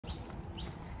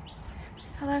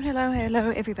Hello, hello,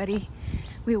 hello everybody.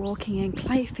 We're walking in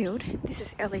Clayfield. This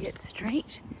is Elliott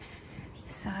Street.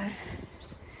 So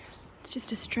it's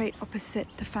just a street opposite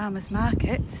the farmers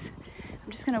markets. I'm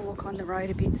just going to walk on the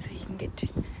road a bit so you can get to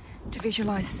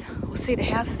visualise or see the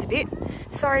houses a bit.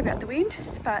 Sorry about the wind,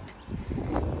 but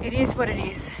it is what it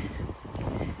is.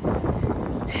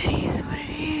 It is what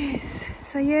it is.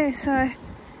 So yeah,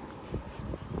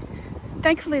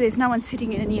 thankfully there's no one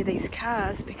sitting in any of these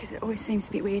cars because it always seems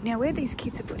a bit weird. Now where these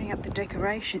kids are putting up the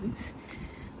decorations,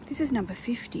 this is number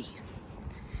 50.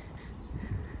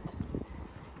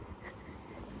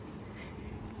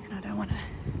 And I don't want to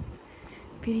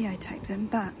videotape them,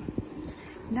 but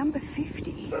number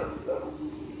 50,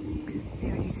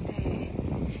 there it is there.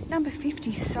 Number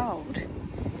 50 sold.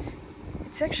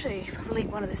 It's actually probably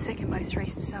one of the second most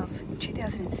recent sales in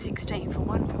 2016 for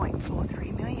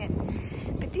 1.43 million.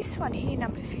 But this one here,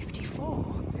 number 54,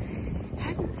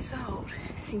 hasn't sold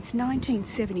since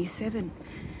 1977,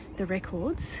 the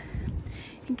records.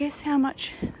 And guess how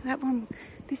much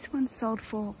this one sold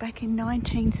for back in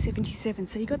 1977.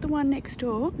 So you got the one next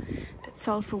door that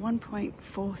sold for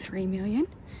 1.43 million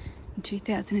in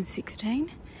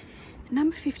 2016.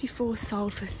 Number 54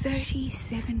 sold for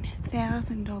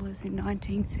 $37,000 in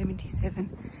 1977.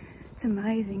 It's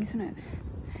amazing, isn't it?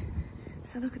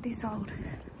 So look at this old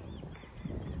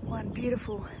one,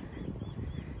 beautiful,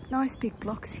 nice big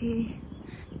blocks here,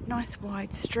 nice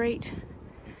wide street.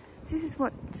 So this is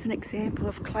what's an example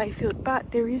of Clayfield,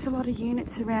 but there is a lot of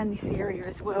units around this area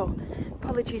as well.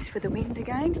 Apologies for the wind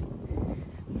again.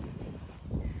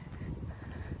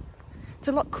 It's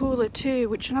a lot cooler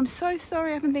too, and I'm so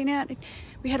sorry I haven't been out.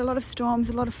 We had a lot of storms,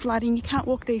 a lot of flooding. You can't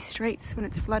walk these streets when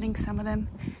it's flooding, some of them.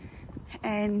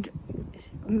 And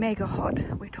mega hot.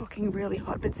 We're talking really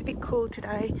hot, but it's a bit cool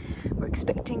today. We're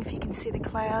expecting, if you can see the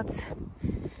clouds.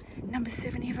 Number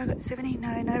 70, have I got 70?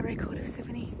 No record of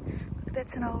 70. Look,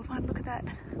 that's an old one, look at that.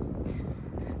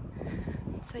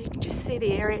 So you can just see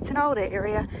the area. It's an older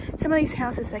area. Some of these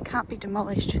houses, they can't be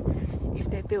demolished if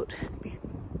they're built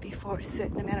for a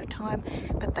certain amount of time,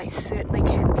 but they certainly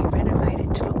can be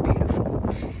renovated to look beautiful.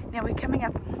 Now we're coming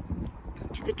up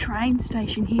to the train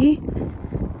station here,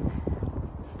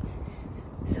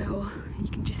 so you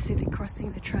can just see the crossing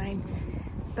of the train.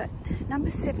 But number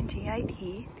 78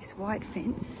 here, this white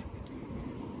fence,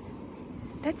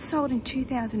 that sold in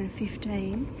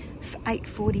 2015 for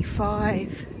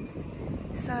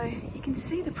 $845. So you can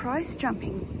see the price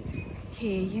jumping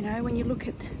here, you know, when you look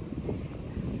at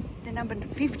the number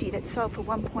 50 that sold for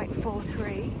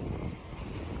 1.43, you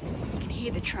can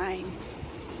hear the train.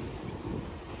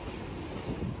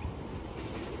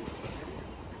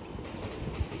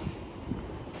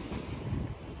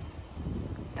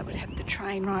 That would have the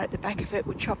train right at the back of it,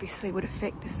 which obviously would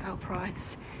affect the sale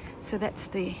price. So that's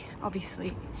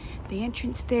obviously the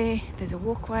entrance there. There's a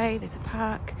walkway, there's a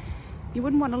park. You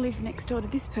wouldn't want to live next door to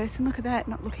this person. Look at that,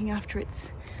 not looking after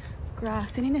its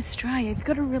grass. And in Australia, you've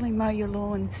got to really mow your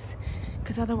lawns,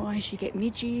 because otherwise you get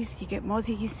midges, you get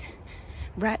mozzies,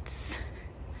 rats,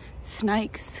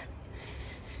 snakes.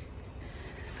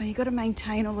 So you've got to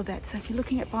maintain all of that. So if you're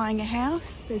looking at buying a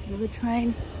house, there's another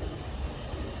train.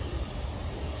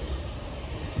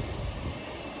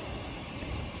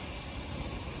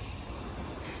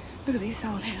 Look at this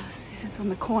old house. This is on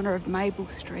the corner of Maple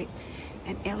Street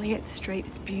and Elliott Street.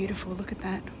 It's beautiful. Look at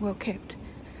that, well kept.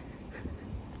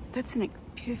 That's a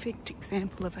perfect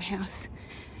example of a house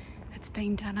that's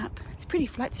been done up. It's a pretty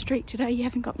flat street today. You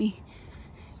haven't got me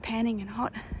panning and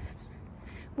hot.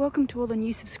 Welcome to all the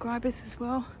new subscribers as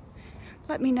well.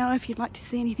 Let me know if you'd like to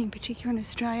see anything particular in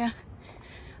Australia.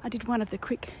 I did one at the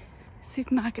quick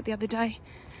supermarket the other day.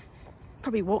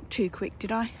 Probably walked too quick,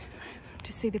 did I?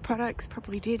 To see the products,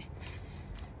 probably did.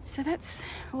 So that's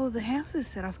all of the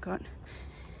houses that I've got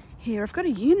here. I've got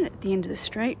a unit at the end of the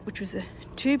street, which was a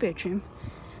 2-bedroom.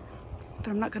 But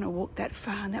I'm not going to walk that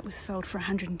far, and that was sold for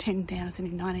 $110,000 in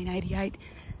 1988.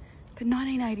 But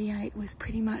 1988 was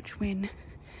pretty much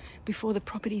before the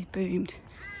properties boomed.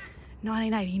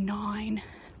 1989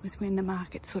 was when the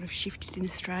market sort of shifted in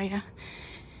Australia,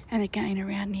 and again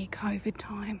around near COVID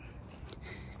time.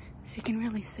 So you can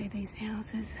really see these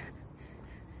houses.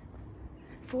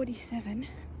 47,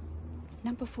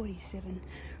 number 47,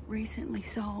 recently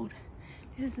sold.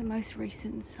 This is the most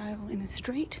recent sale in the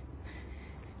street.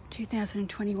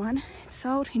 2021. It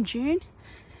sold in June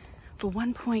for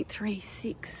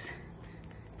 1.36.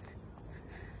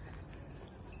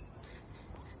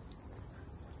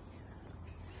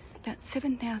 About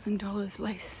 $7,000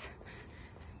 less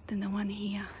than the one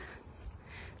here.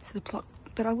 So the plot,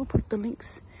 but I will put the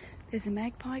links. There's a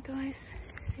magpie, guys.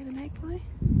 See the magpie?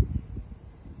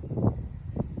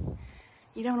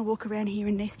 You don't want to walk around here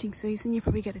in nesting season, you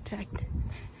probably get attacked.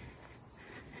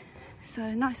 So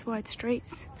nice wide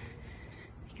streets.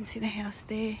 You can see the house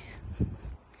there.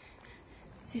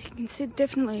 So you can see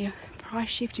definitely a price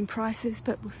shift in prices,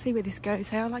 but we'll see where this goes.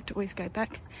 Hey, I like to always go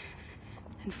back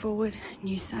and forward.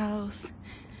 New sales,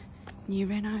 new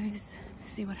renos,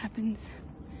 see what happens.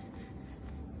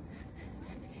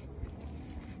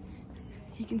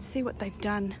 You can see what they've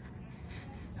done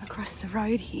across the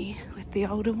road here with the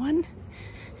older one,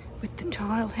 with the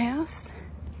tile house.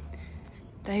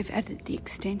 They've added the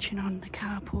extension on the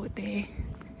carport there.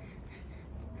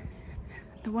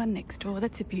 The one next door,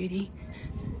 that's a beauty.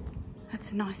 That's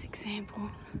a nice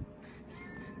example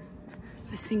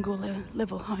of a single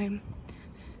level home.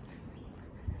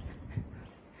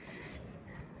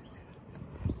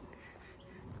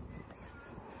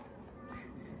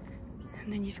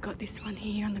 And then you've got this one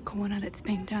here on the corner that's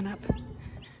been done up.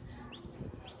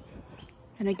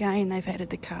 And again, they've added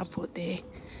the carport there.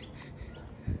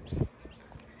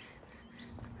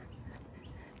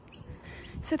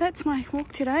 So that's my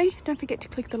walk today. Don't forget to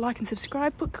click the like and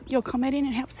subscribe. Put your comment in,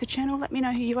 it helps the channel. Let me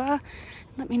know who you are.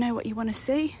 Let me know what you want to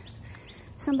see.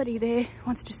 Somebody there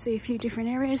wants to see a few different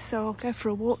areas, so I'll go for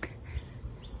a walk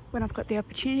when I've got the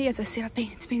opportunity. As I said,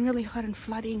 it's been really hot and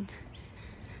flooding.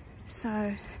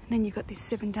 So then you've got this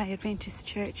Seventh-day Adventist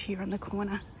church here on the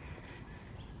corner.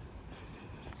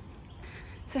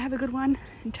 So have a good one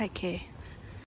and take care.